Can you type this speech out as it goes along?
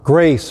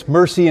Grace,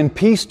 mercy, and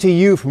peace to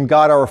you from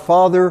God our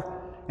Father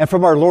and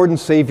from our Lord and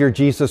Savior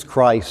Jesus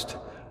Christ.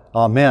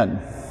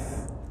 Amen.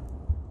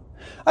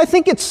 I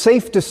think it's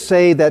safe to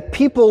say that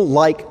people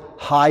like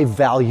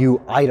high-value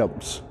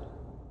items.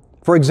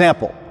 For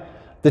example,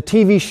 the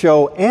TV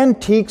show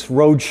Antiques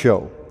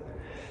Roadshow.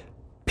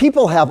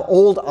 People have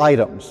old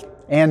items,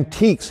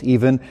 antiques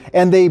even,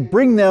 and they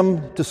bring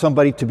them to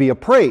somebody to be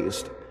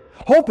appraised,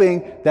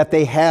 hoping that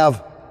they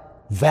have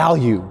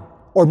value,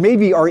 or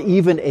maybe are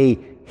even a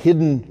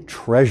hidden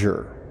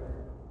treasure.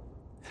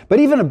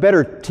 But even a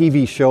better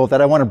TV show that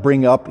I want to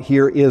bring up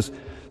here is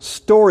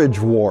Storage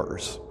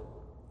Wars.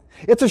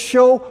 It's a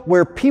show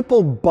where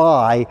people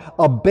buy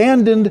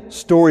abandoned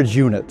storage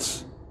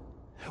units.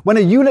 When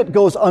a unit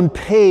goes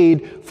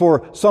unpaid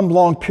for some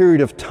long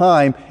period of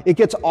time, it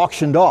gets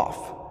auctioned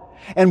off.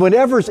 And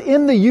whatever's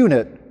in the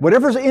unit,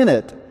 whatever's in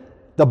it,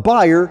 the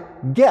buyer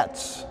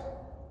gets.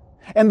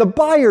 And the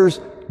buyers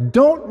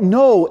don't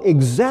know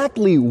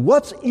exactly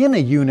what's in a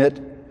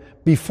unit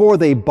before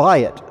they buy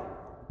it,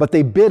 but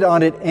they bid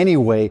on it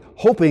anyway,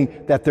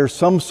 hoping that there's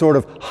some sort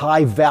of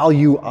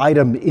high-value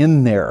item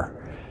in there.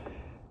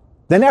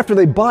 Then after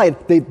they buy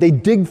it, they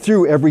dig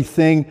through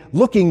everything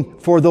looking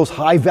for those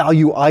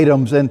high-value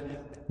items and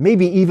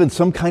maybe even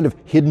some kind of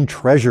hidden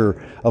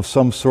treasure of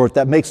some sort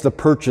that makes the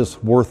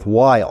purchase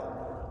worthwhile.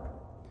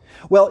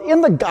 Well,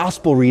 in the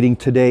gospel reading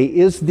today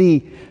is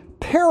the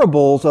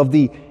parables of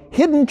the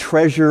hidden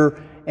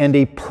treasure and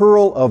a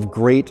pearl of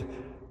great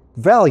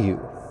value.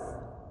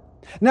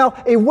 Now,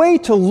 a way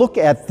to look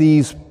at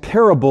these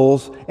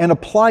parables and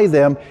apply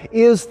them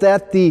is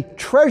that the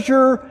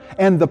treasure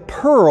and the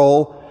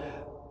pearl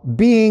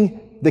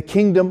being the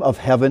kingdom of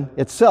heaven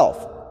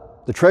itself.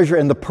 The treasure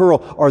and the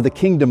pearl are the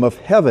kingdom of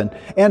heaven,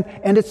 and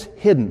it's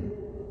hidden.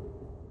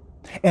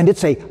 And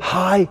it's a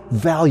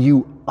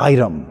high-value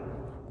item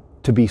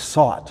to be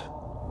sought.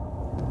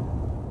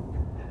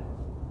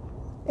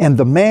 And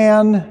the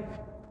man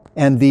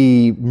and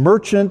the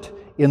merchant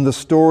in the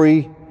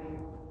story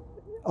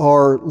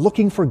are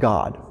looking for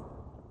God.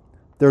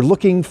 They're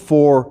looking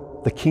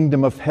for the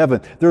kingdom of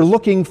heaven. They're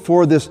looking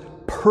for this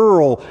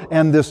pearl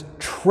and this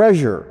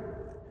treasure.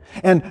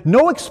 And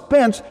no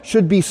expense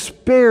should be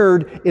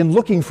spared in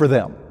looking for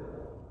them.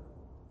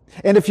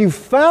 And if you've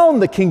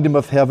found the kingdom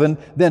of heaven,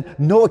 then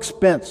no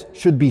expense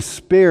should be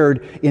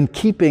spared in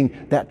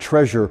keeping that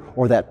treasure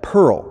or that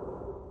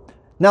pearl.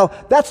 Now,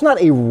 that's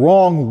not a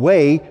wrong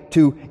way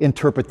to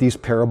interpret these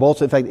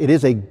parables. In fact, it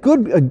is a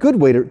good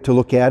way to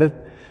look at it.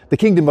 The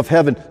kingdom of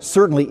heaven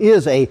certainly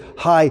is a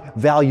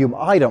high-value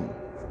item.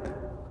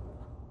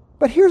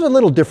 But here's a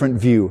little different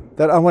view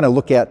that I want to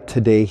look at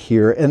today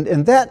here,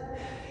 and that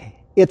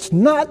it's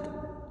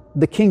not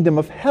the kingdom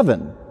of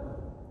heaven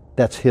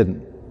that's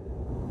hidden.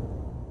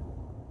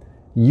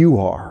 You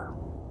are.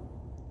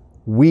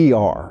 We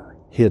are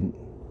hidden.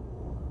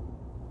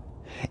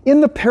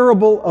 In the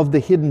parable of the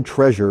hidden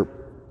treasure,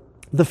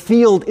 the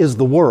field is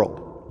the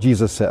world,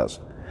 Jesus says.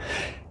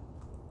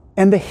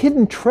 And the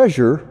hidden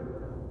treasure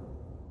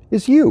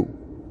is you.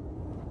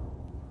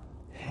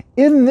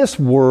 In this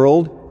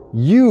world,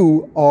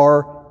 you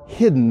are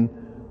hidden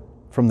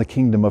from the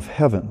kingdom of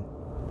heaven.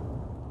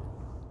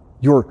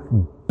 You're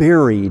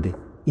buried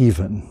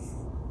even.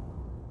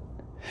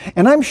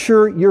 And I'm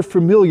sure you're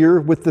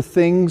familiar with the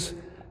things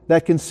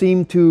that can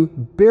seem to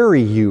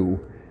bury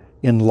you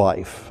in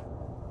life,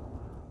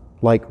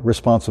 like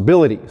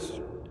responsibilities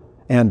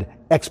and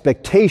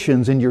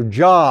expectations in your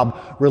job,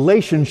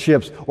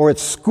 relationships, or at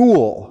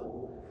school.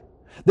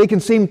 They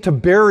can seem to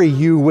bury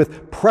you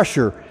with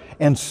pressure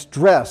and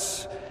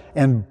stress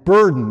and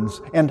burdens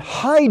and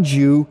hide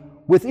you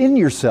within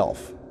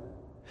yourself,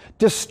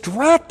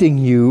 distracting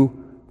you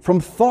from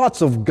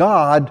thoughts of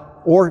God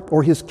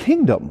or His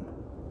kingdom.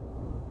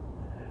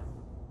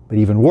 But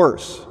even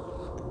worse,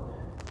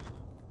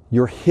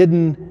 you're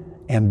hidden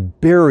and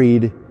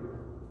buried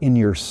in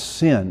your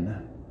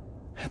sin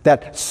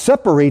that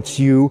separates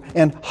you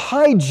and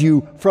hides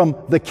you from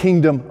the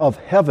kingdom of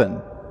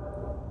heaven.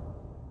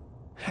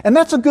 And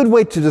that's a good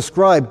way to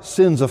describe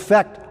sin's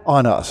effect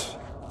on us.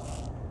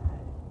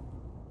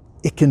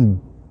 It can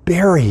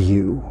bury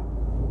you.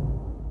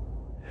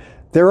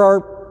 There are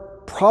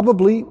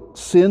probably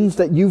sins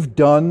that you've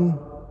done,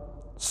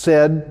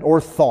 said, or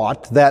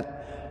thought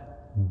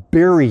that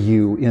bury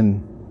you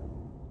in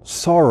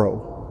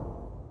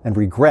sorrow and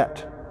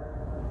regret.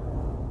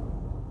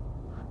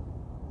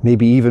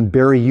 Maybe even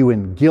bury you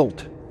in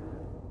guilt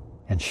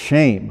and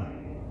shame.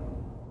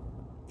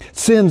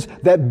 Sins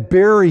that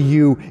bury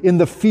you in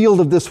the field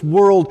of this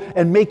world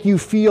and make you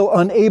feel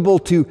unable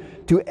to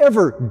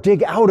ever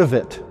dig out of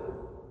it.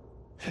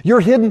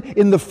 You're hidden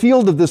in the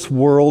field of this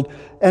world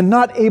and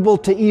not able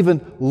to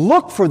even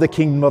look for the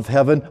kingdom of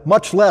heaven,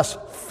 much less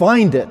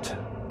find it.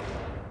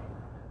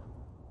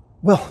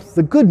 Well,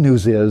 the good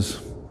news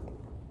is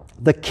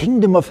the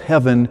kingdom of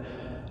heaven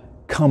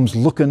comes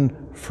looking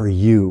for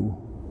you.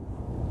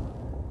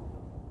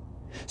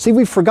 See,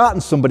 we've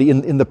forgotten somebody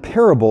in the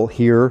parable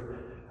here,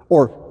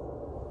 or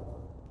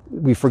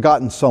we've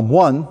forgotten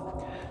someone.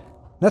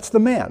 That's the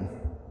man.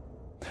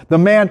 the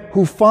man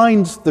who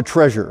finds the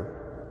treasure,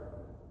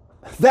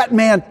 that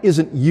man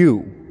isn't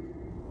you.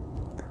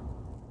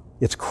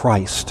 It's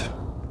Christ.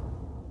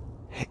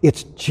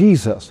 It's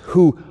Jesus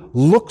who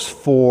looks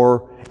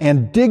for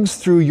and digs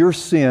through your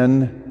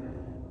sin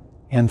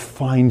and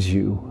finds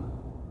you.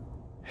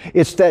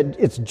 It's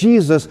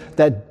Jesus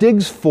that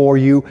digs for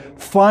you,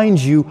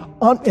 finds you,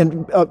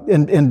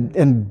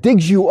 and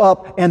digs you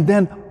up, and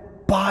then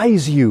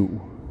buys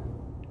you.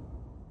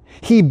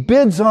 He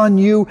bids on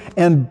you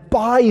and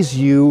buys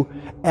you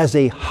as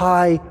a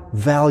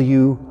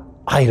high-value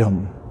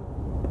item.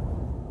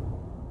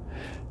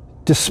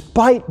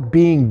 Despite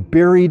being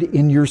buried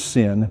in your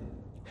sin,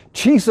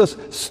 Jesus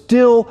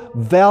still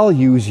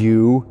values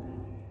you,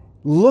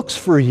 looks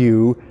for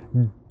you,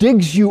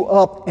 digs you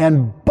up,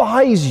 and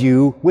buys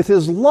you with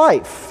His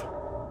life.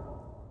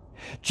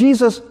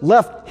 Jesus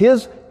left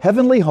His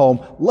heavenly home,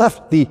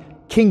 left the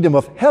kingdom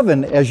of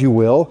heaven, as you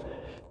will,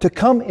 to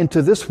come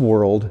into this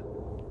world,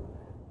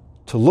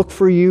 to look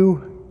for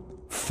you,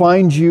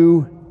 find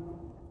you,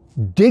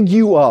 dig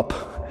you up,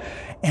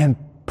 and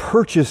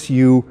purchase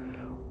you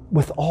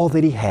with all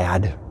that He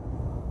had,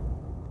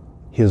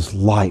 His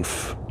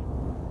life.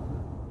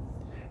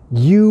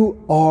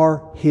 You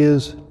are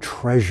His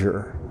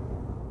treasure.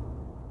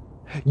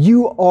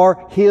 You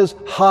are His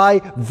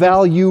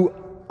high-value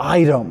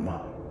item.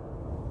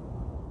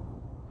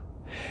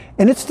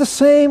 And it's the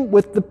same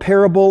with the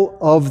parable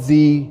of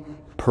the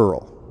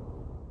pearl.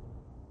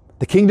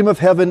 The kingdom of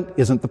heaven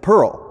isn't the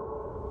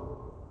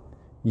pearl.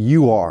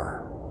 You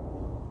are.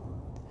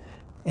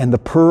 And the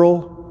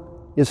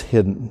pearl is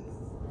hidden.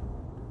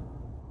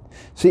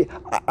 See,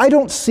 I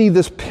don't see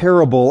this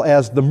parable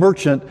as the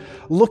merchant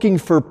looking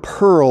for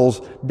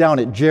pearls down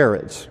at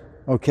Jared's.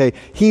 Okay?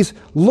 He's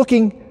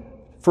looking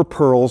for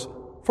pearls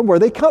from where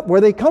they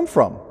come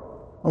from.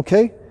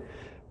 Okay?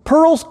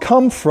 Pearls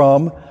come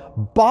from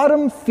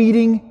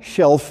bottom-feeding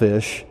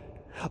shellfish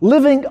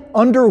living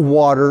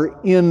underwater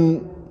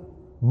in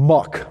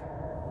muck.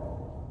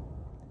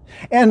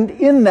 And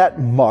in that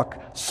muck,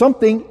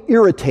 something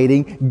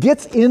irritating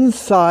gets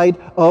inside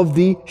of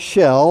the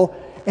shell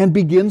and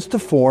begins to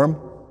form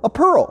a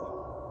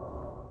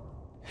pearl.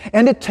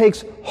 And it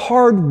takes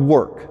hard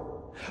work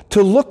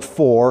to look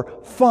for,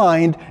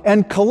 find,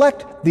 and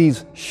collect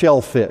these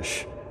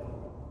shellfish.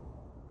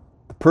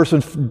 The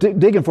person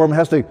digging for them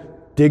has to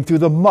dig through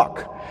the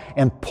muck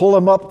and pull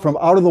them up from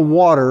out of the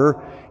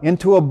water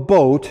into a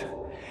boat,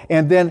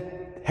 and then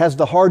has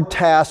the hard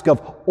task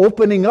of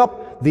opening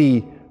up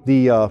the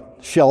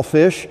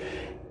shellfish,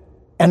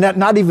 and that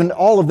not even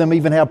all of them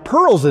even have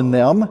pearls in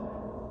them.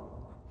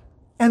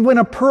 And when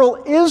a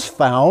pearl is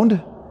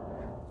found,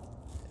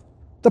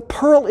 the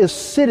pearl is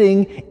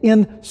sitting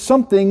in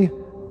something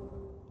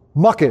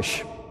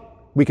muckish,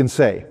 we can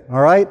say, all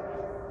right?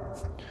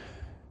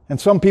 And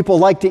some people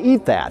like to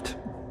eat that.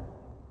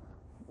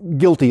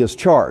 Guilty as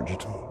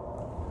charged.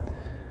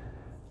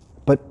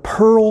 But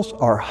pearls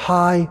are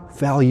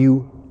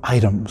high-value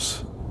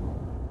items.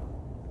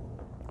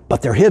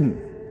 But they're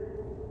hidden.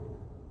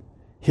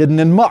 Hidden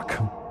in muck.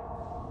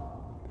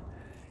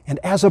 And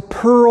as a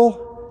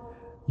pearl,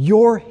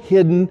 you're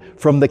hidden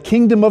from the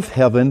kingdom of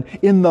heaven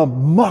in the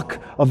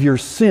muck of your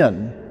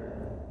sin.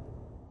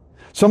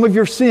 Some of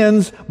your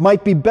sins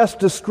might be best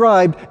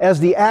described as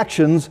the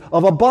actions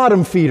of a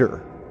bottom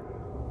feeder.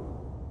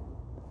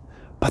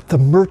 But the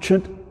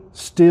merchant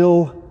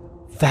still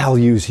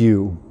values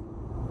you.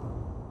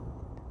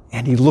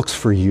 And he looks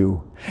for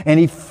you. And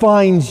he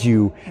finds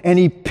you. And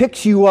he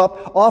picks you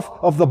up off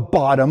of the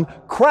bottom,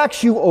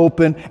 cracks you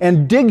open,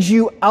 and digs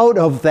you out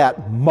of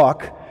that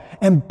muck,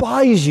 and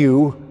buys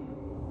you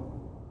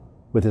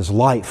with his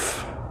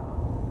life.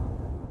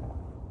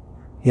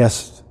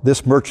 Yes,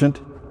 this merchant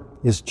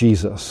is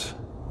Jesus.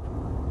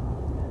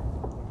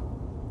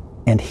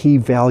 And he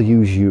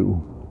values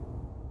you.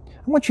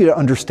 I want you to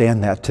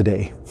understand that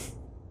today.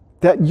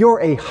 That you're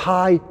a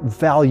high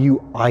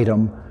value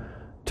item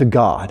to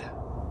God.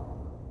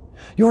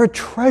 You're a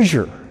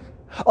treasure,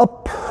 a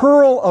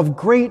pearl of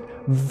great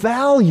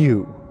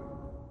value.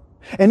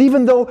 And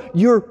even though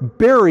you're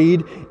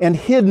buried and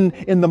hidden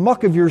in the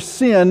muck of your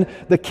sin,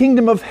 the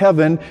kingdom of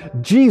heaven,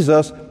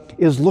 Jesus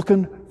is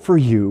looking for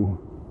you,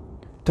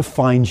 to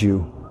find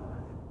you,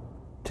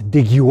 to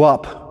dig you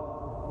up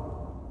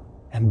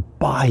and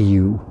buy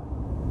you.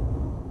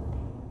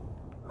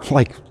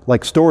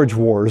 Like Storage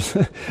Wars,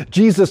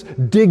 Jesus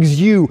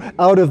digs you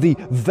out of the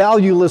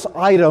valueless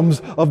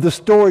items of the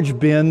storage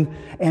bin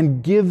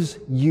and gives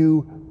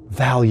you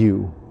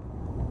value.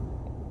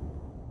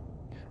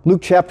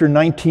 Luke chapter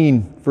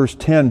 19, verse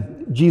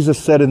 10, Jesus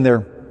said in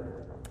there,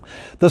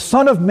 "The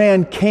Son of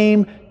Man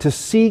came to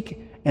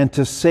seek and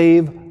to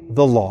save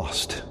the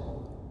lost."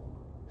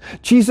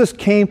 Jesus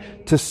came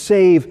to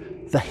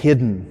save the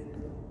hidden,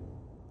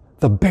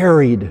 the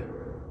buried.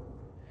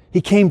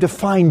 He came to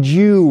find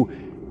you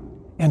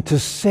and to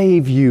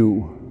save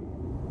you.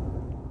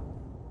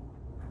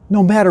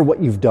 No matter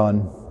what you've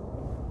done.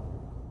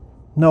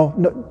 No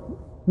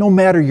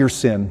matter your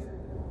sin.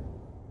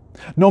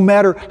 No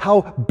matter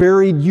how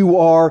buried you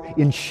are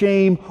in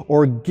shame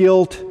or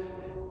guilt,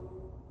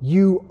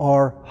 you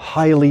are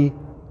highly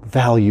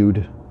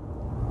valued.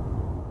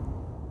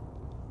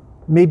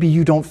 Maybe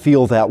you don't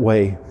feel that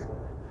way,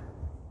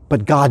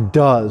 but God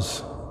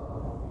does.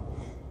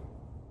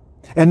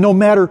 And no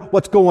matter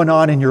what's going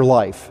on in your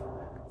life,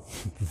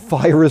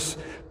 virus,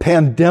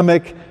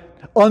 pandemic,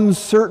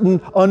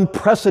 uncertain,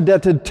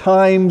 unprecedented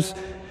times,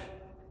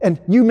 and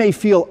you may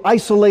feel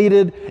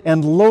isolated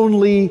and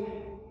lonely,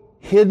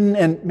 hidden,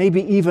 and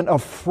maybe even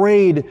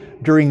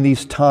afraid during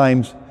these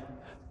times.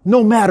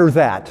 No matter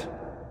that,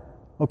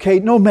 okay,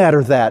 no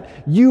matter that,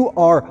 you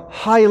are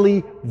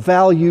highly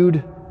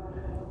valued.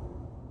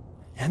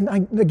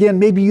 And again,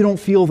 maybe you don't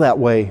feel that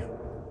way,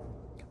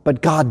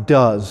 but God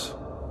does.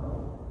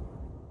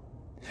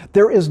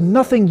 There is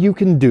nothing you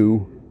can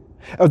do,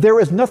 or there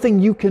is nothing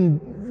you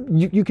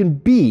can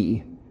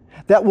be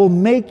that will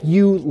make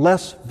you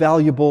less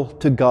valuable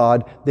to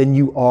God than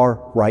you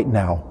are right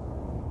now.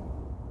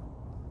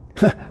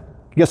 I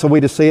guess a way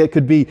to say it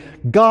could be,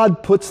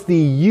 God puts the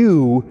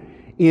you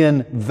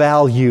in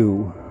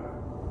value.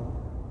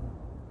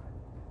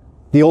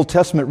 The Old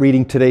Testament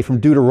reading today from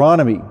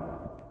Deuteronomy,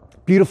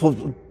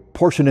 beautiful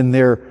portion in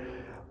there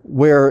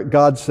where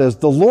God says,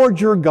 "The Lord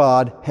your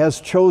God has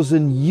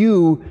chosen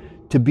you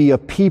to be a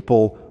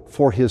people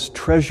for His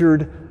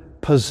treasured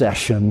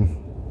possession."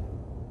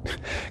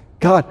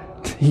 God,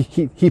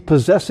 He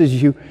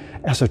possesses you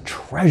as a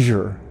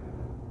treasure,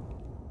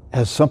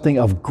 as something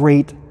of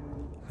great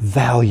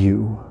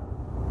value.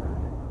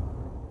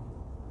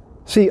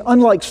 See,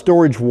 unlike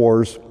storage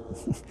wars,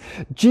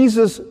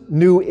 Jesus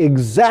knew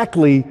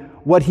exactly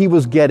what He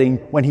was getting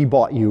when He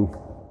bought you.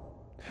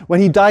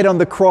 When He died on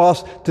the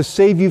cross to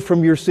save you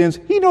from your sins,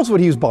 He knows what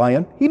He's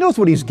buying. He knows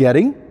what He's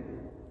getting.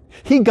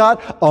 He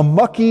got a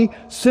mucky,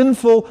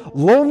 sinful,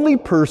 lonely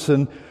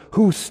person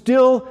who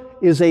still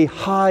is a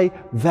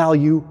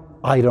high-value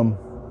item.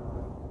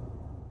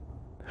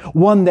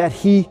 One that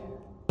He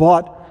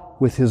bought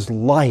with His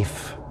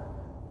life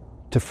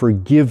to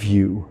forgive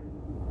you.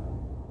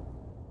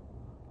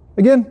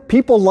 Again,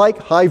 people like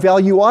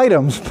high-value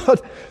items,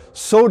 but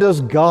so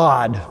does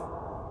God.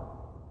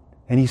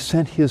 And He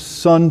sent His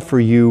Son for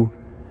you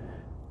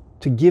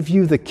to give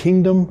you the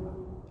kingdom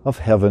of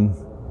heaven.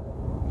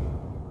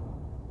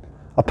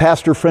 A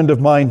pastor friend of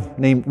mine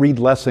named Reed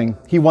Lessing,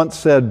 he once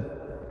said,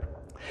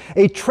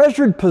 "A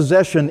treasured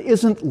possession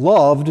isn't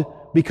loved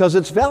because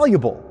it's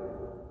valuable.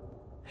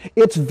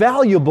 It's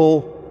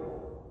valuable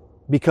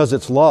because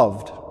it's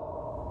loved."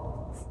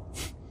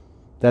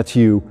 That's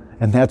you,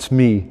 and that's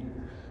me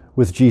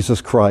with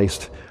Jesus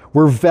Christ.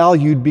 We're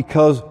valued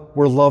because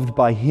we're loved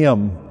by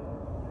Him.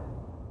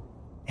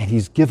 And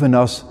He's given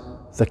us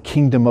the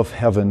kingdom of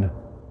heaven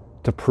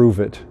to prove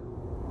it.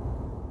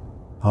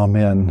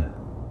 Amen.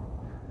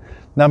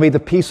 Now may the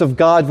peace of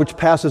God, which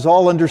passes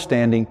all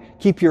understanding,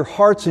 keep your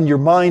hearts and your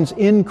minds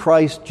in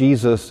Christ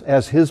Jesus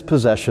as His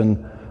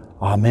possession.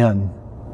 Amen.